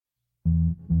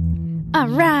All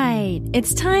right,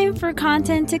 it's time for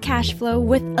Content to Cash Flow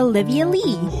with Olivia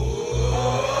Lee.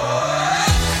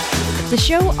 The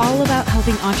show all about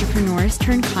helping entrepreneurs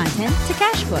turn content to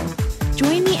cash flow.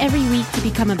 Join me every week to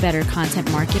become a better content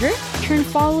marketer, turn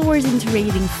followers into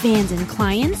raving fans and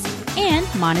clients, and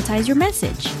monetize your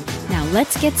message. Now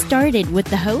let's get started with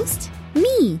the host,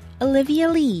 me, Olivia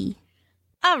Lee.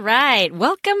 All right,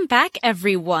 welcome back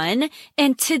everyone.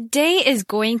 And today is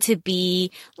going to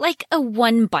be like a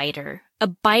one-biter, a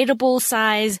biteable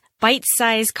size,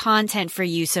 bite-sized content for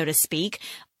you, so to speak.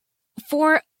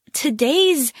 For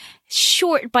today's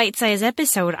short bite-sized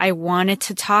episode, I wanted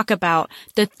to talk about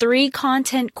the 3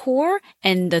 content core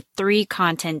and the 3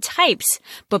 content types.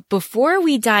 But before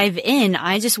we dive in,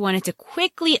 I just wanted to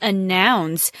quickly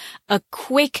announce a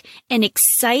quick and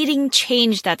exciting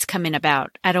change that's coming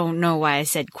about. I don't know why I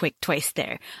said quick twice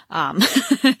there.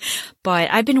 But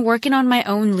I've been working on my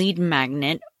own lead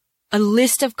magnet. A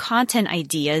list of content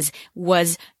ideas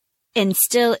was and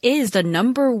still is the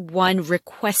number one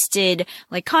requested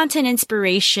content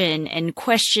inspiration and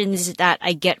questions that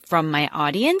I get from my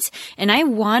audience. And I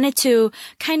wanted to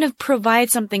kind of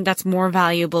provide something that's more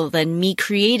valuable than me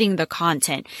creating the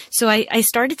content. So I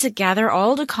started to gather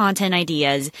all the content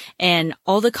ideas and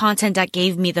all the content that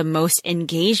gave me the most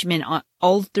engagement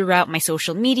all throughout my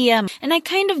social media. And I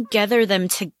kind of gather them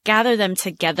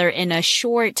together in a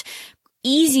short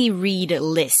easy read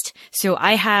list. So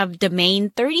I have the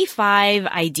main 35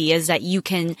 ideas that you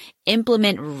can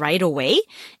implement right away.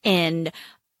 And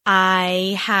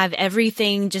I have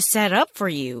everything just set up for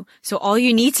you. So all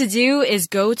you need to do is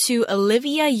go to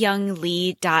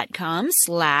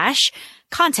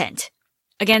oliviayounglee.com/content.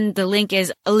 Again, the link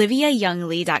is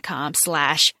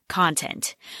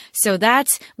oliviayounglee.com/content. So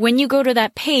that's when you go to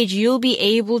that page, you'll be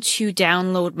able to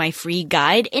download my free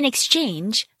guide in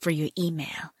exchange for your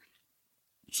email.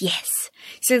 Yes.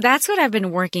 So that's what I've been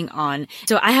working on.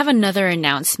 So I have another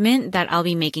announcement that I'll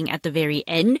be making at the very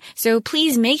end. So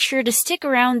please make sure to stick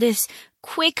around this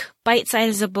quick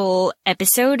bite-sizable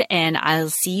episode and I'll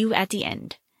see you at the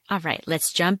end. All right,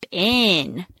 let's jump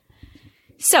in.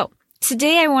 So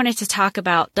today I wanted to talk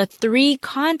about the 3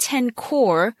 content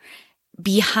core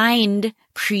behind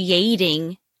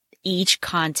creating each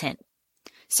content.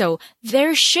 So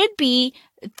there should be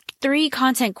 3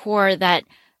 content core that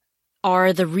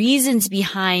are the reasons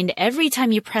behind every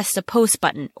time you press the post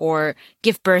button or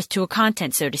give birth to a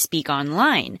content, so to speak,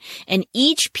 online. And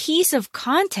each piece of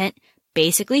content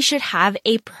basically should have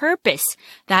a purpose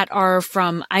that are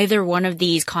from either one of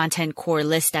these content core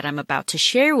lists that I'm about to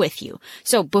share with you.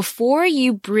 So before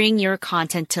you bring your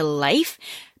content to life,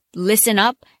 listen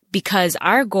up, because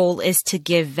our goal is to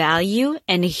give value.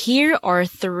 And here are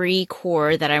 3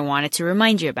 core that I wanted to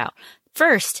remind you about.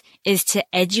 First is to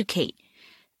educate.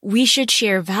 We should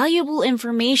share valuable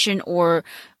information or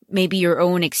maybe your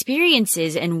own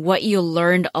experiences and what you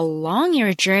learned along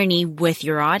your journey with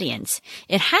your audience.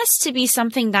 It has to be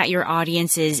something that your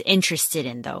audience is interested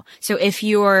in, though. So if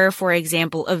you're, for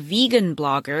example, a vegan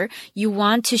blogger, you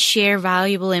want to share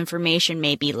valuable information,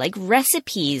 maybe like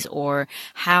recipes or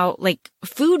how,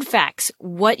 food facts,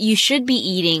 what you should be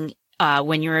eating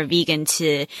when you're a vegan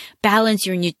to balance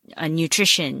your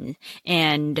nutrition.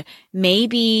 And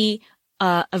maybe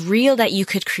a reel that you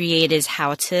could create is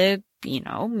how to,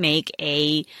 make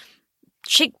a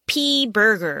chickpea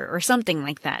burger or something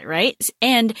like that, right?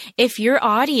 And if your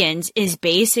audience is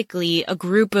basically a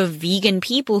group of vegan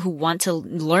people who want to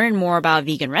learn more about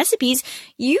vegan recipes,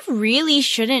 you really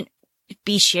shouldn't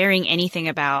be sharing anything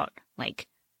about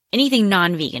anything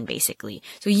non-vegan, basically.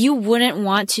 So you wouldn't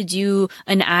want to do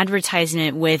an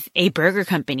advertisement with a burger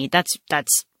company. That's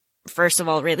first of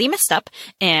all, really messed up,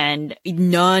 and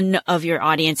none of your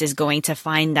audience is going to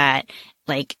find that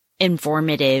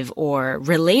informative or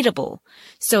relatable.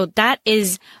 So that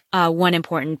is one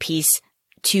important piece,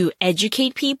 to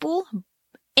educate people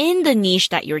in the niche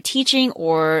that you're teaching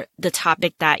or the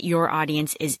topic that your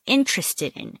audience is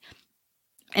interested in.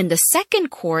 And the second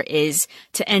core is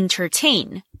to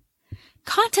entertain.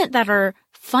 Content that are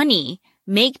funny,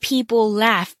 make people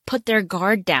laugh, put their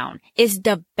guard down is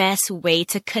the best way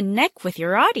to connect with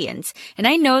your audience. And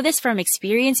I know this from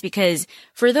experience because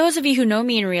for those of you who know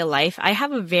me in real life, I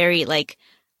have a very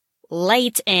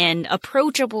light and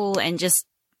approachable and just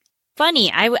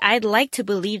funny. I'd like to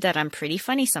believe that I'm pretty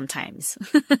funny sometimes.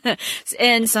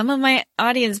 And some of my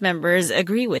audience members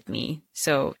agree with me.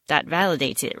 So that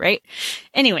validates it, right?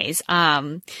 Anyways,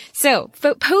 so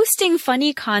posting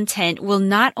funny content will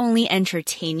not only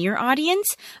entertain your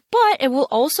audience, but it will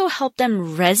also help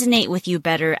them resonate with you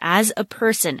better as a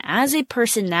person, as a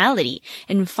personality,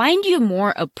 and find you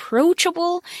more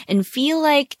approachable and feel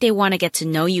like they want to get to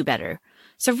know you better.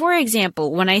 So for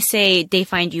example, when I say they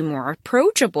find you more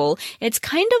approachable, it's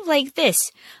kind of like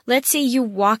this. Let's say you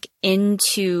walk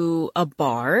into a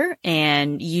bar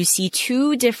and you see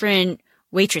two different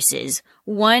waitresses.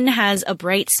 One has a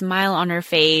bright smile on her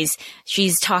face.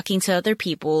 She's talking to other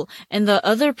people, and the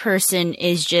other person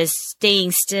is just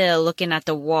staying still looking at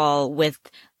the wall with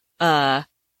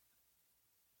RBF.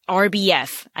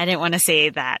 I didn't want to say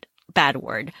that bad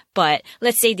word, but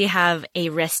let's say they have a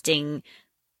resting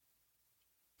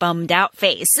bummed out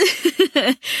face.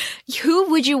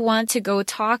 Who would you want to go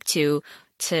talk to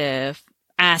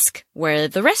ask where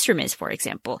the restroom is, for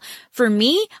example? For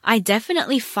me, I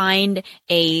definitely find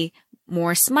a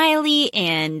more smiley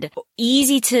and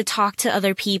easy to talk to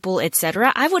other people,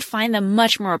 etc. I would find them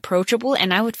much more approachable,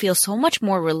 and I would feel so much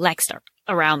more relaxed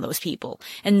around those people.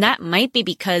 And that might be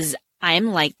because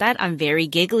I'm like that. I'm very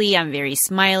giggly. I'm very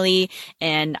smiley.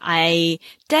 And I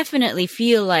definitely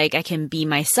feel like I can be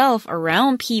myself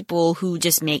around people who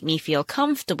just make me feel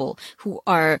comfortable, who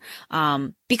are,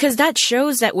 because that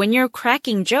shows that when you're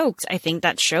cracking jokes, I think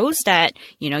that shows that,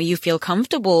 you feel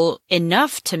comfortable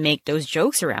enough to make those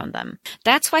jokes around them.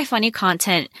 That's why funny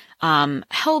content,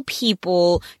 help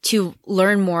people to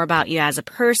learn more about you as a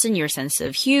person, your sense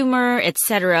of humor,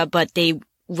 etc. But they're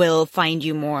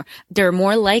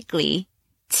more likely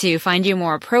to find you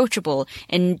more approachable,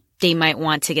 and they might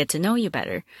want to get to know you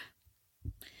better.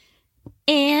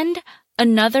 And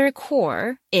another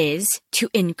core is to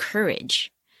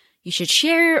encourage. You should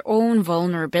share your own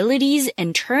vulnerabilities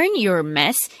and turn your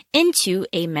mess into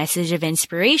a message of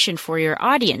inspiration for your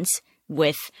audience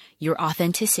with your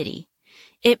authenticity.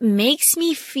 It makes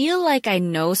me feel like I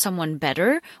know someone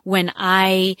better when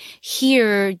I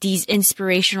hear these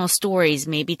inspirational stories,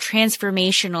 maybe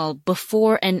transformational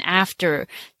before and after.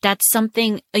 That's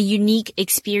a unique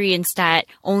experience that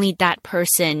only that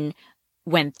person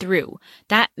went through.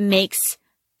 That makes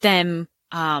them,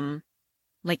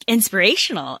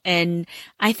 inspirational. And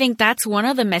I think that's one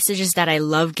of the messages that I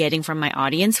love getting from my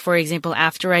audience. For example,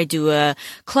 after I do a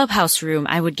Clubhouse room,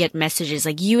 I would get messages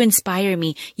like, you inspire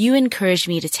me, you encourage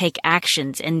me to take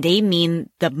actions, and they mean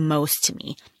the most to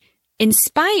me.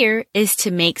 Inspire is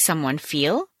to make someone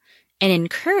feel, and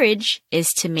encourage is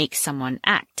to make someone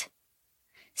act.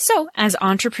 So as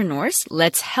entrepreneurs,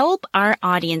 let's help our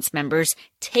audience members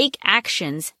take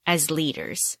actions as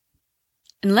leaders.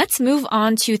 And let's move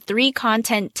on to 3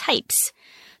 content types.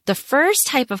 The first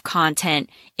type of content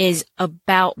is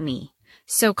about me.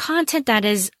 So content that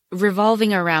is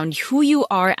revolving around who you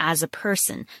are as a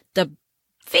person, the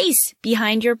face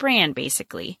behind your brand,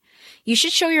 basically. You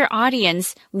should show your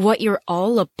audience what you're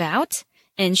all about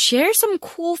and share some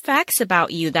cool facts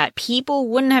about you that people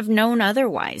wouldn't have known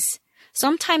otherwise.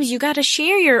 Sometimes you gotta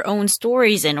share your own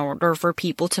stories in order for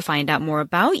people to find out more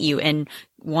about you and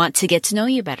want to get to know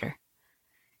you better.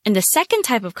 And the second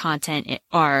type of content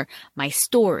are my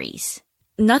stories.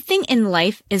 Nothing in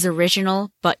life is original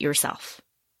but yourself.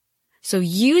 So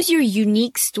use your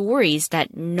unique stories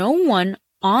that no one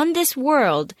on this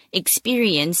world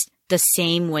experienced the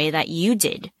same way that you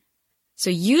did. So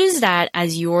use that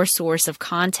as your source of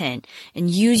content and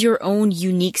use your own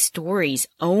unique stories.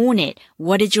 Own it.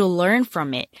 What did you learn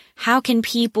from it? How can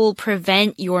people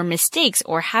prevent your mistakes,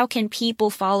 or how can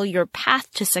people follow your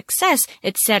path to success,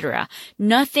 etc.?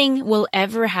 Nothing will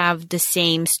ever have the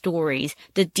same stories,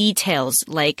 the details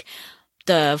like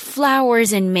the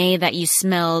flowers in May that you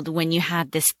smelled when you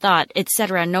had this thought,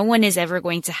 etc. No one is ever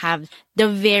going to have the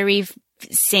very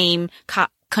same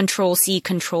Control-C,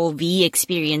 Control-V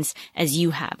experience as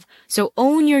you have. So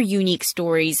own your unique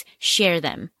stories, share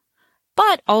them.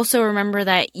 But also remember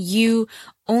that you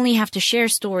only have to share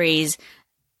stories,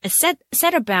 set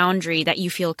a boundary that you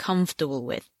feel comfortable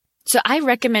with. So I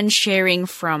recommend sharing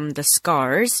from the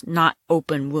scars, not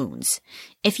open wounds.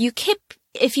 If you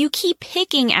keep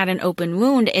picking at an open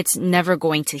wound, it's never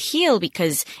going to heal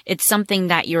because it's something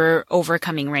that you're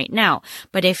overcoming right now.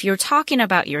 But if you're talking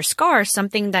about your scar,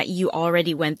 something that you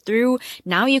already went through,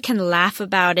 now you can laugh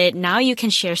about it. Now you can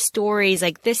share stories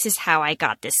like, this is how I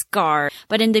got this scar.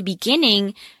 But in the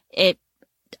beginning, a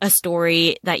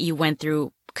story that you went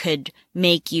through could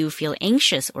make you feel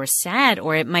anxious or sad,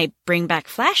 or it might bring back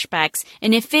flashbacks.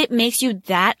 And if it makes you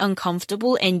that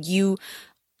uncomfortable, and you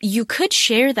could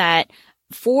share that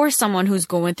for someone who's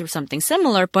going through something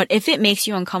similar, but if it makes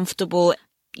you uncomfortable,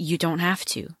 you don't have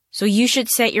to. So you should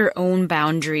set your own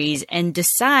boundaries and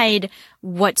decide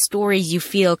what stories you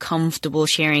feel comfortable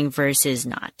sharing versus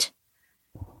not.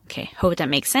 Okay, hope that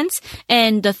makes sense.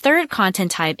 And the third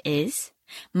content type is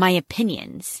my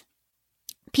opinions.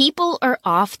 People are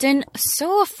often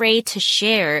so afraid to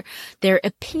share their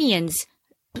opinions,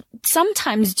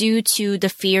 sometimes due to the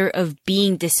fear of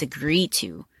being disagreed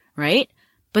to, right?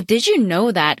 But did you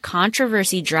know that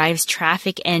controversy drives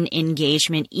traffic and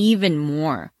engagement even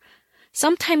more?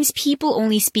 Sometimes people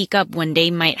only speak up when they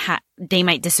might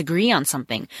disagree on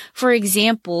something. For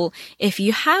example, if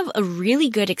you have a really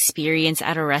good experience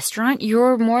at a restaurant,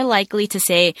 you're more likely to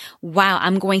say, wow,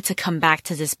 I'm going to come back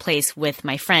to this place with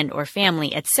my friend or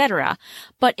family, etc.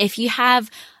 But if you have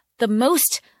the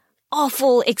most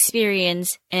awful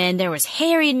experience and there was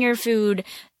hair in your food,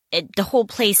 the whole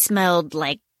place smelled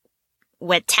like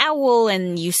wet towel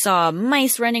and you saw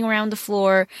mice running around the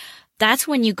floor, that's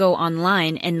when you go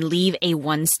online and leave a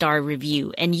 1-star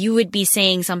review. And you would be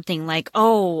saying something like,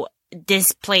 oh,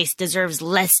 this place deserves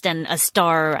less than a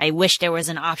star. I wish there was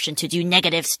an option to do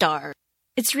negative star.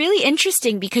 It's really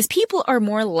interesting because people are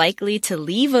more likely to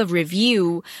leave a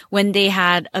review when they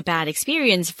had a bad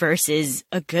experience versus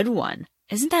a good one.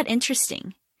 Isn't that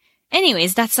interesting?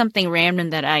 Anyways, that's something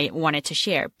random that I wanted to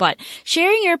share. But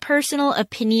sharing your personal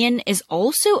opinion is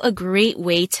also a great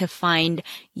way to find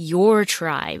your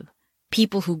tribe.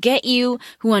 People who get you,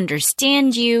 who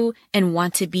understand you, and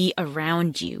want to be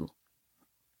around you.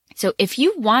 So if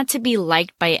you want to be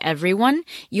liked by everyone,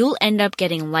 you'll end up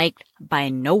getting liked by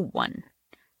no one.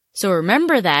 So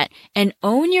remember that and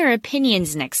own your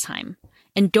opinions next time.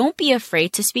 And don't be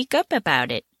afraid to speak up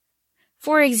about it.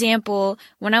 For example,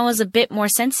 when I was a bit more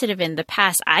sensitive in the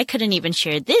past, I couldn't even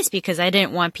share this because I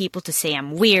didn't want people to say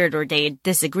I'm weird or they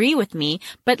disagree with me.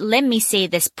 But let me say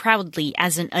this proudly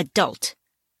as an adult.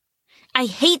 I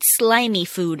hate slimy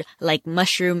food like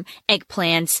mushroom,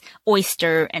 eggplants,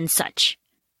 oyster, and such.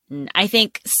 I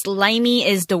think slimy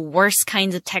is the worst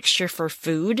kinds of texture for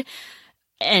food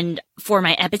and for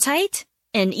my appetite.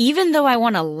 And even though I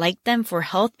want to like them for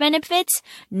health benefits,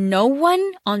 no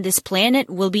one on this planet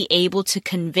will be able to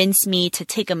convince me to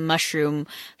take a mushroom,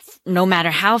 no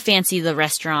matter how fancy the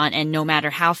restaurant and no matter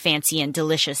how fancy and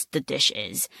delicious the dish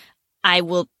is. I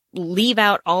will leave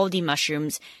out all the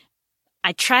mushrooms.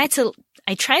 I try to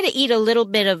eat a little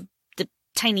bit of the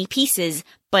tiny pieces,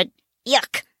 but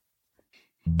yuck.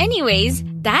 Anyways,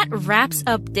 that wraps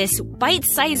up this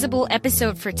bite-sizable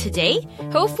episode for today.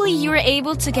 Hopefully you were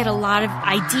able to get a lot of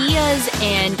ideas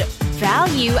and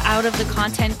value out of the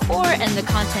content core and the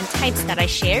content types that I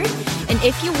shared. And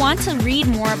if you want to read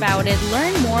more about it,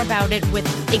 learn more about it with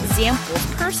examples,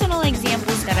 personal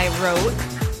examples that I wrote,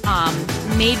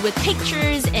 made with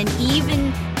pictures and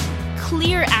even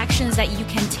clear actions that you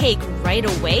can take right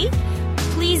away,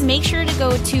 please make sure to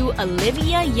go to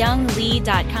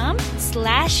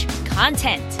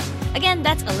oliviayounglee.com/content. Again,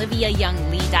 that's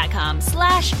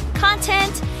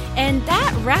oliviayounglee.com/content. And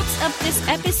that wraps up this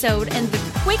episode. And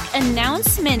the quick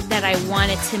announcement that I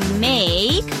wanted to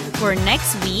make for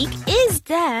next week is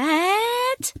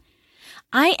that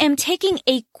I am taking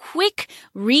a quick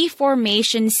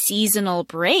reformation seasonal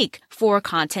break for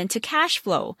Content to Cash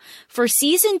Flow. For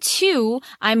season 2,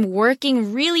 I'm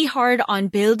working really hard on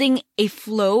building a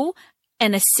flow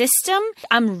and a system.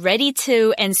 I'm ready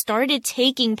to and started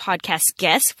taking podcast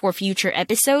guests for future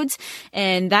episodes,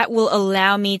 and that will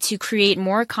allow me to create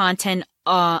more content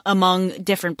among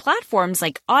different platforms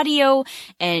like audio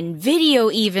and video,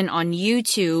 even on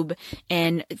YouTube,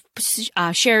 and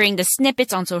sharing the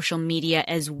snippets on social media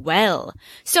as well.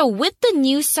 So with the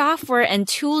new software and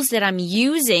tools that I'm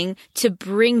using to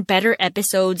bring better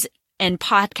episodes and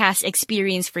podcast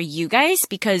experience for you guys,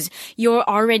 because you're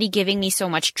already giving me so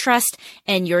much trust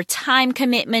and your time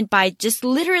commitment by just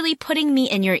literally putting me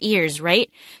in your ears, right?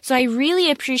 So I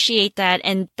really appreciate that.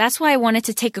 And that's why I wanted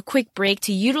to take a quick break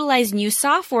to utilize new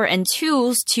software and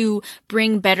tools to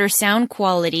bring better sound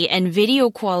quality and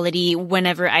video quality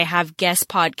whenever I have guest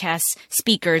podcast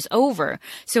speakers over.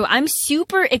 So I'm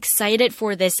super excited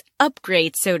for this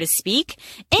upgrade, so to speak.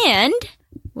 And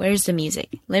where's the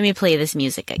music? Let me play this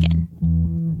music again.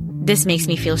 This makes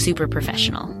me feel super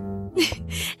professional.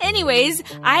 Anyways,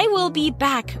 I will be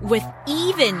back with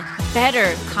even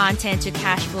better Content to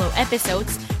Cash Flow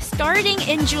episodes starting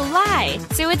in July.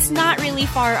 So it's not really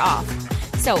far off.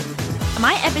 So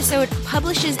my episode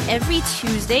publishes every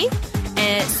Tuesday.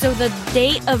 So the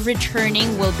date of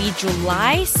returning will be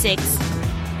July 6th,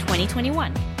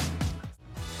 2021.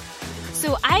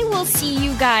 So I will see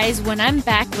you guys when I'm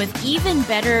back with even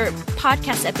better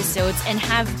podcast episodes and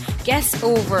have guests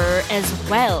over as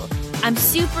well. I'm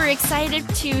super excited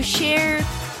to share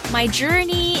my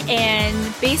journey and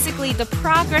basically the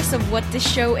progress of what the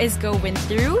show is going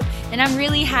through. And I'm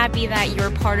really happy that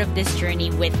you're part of this journey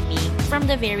with me from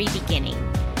the very beginning.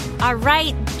 All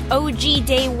right, OG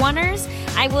Day Oneers,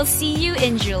 I will see you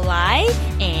in July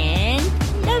and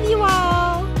love you all.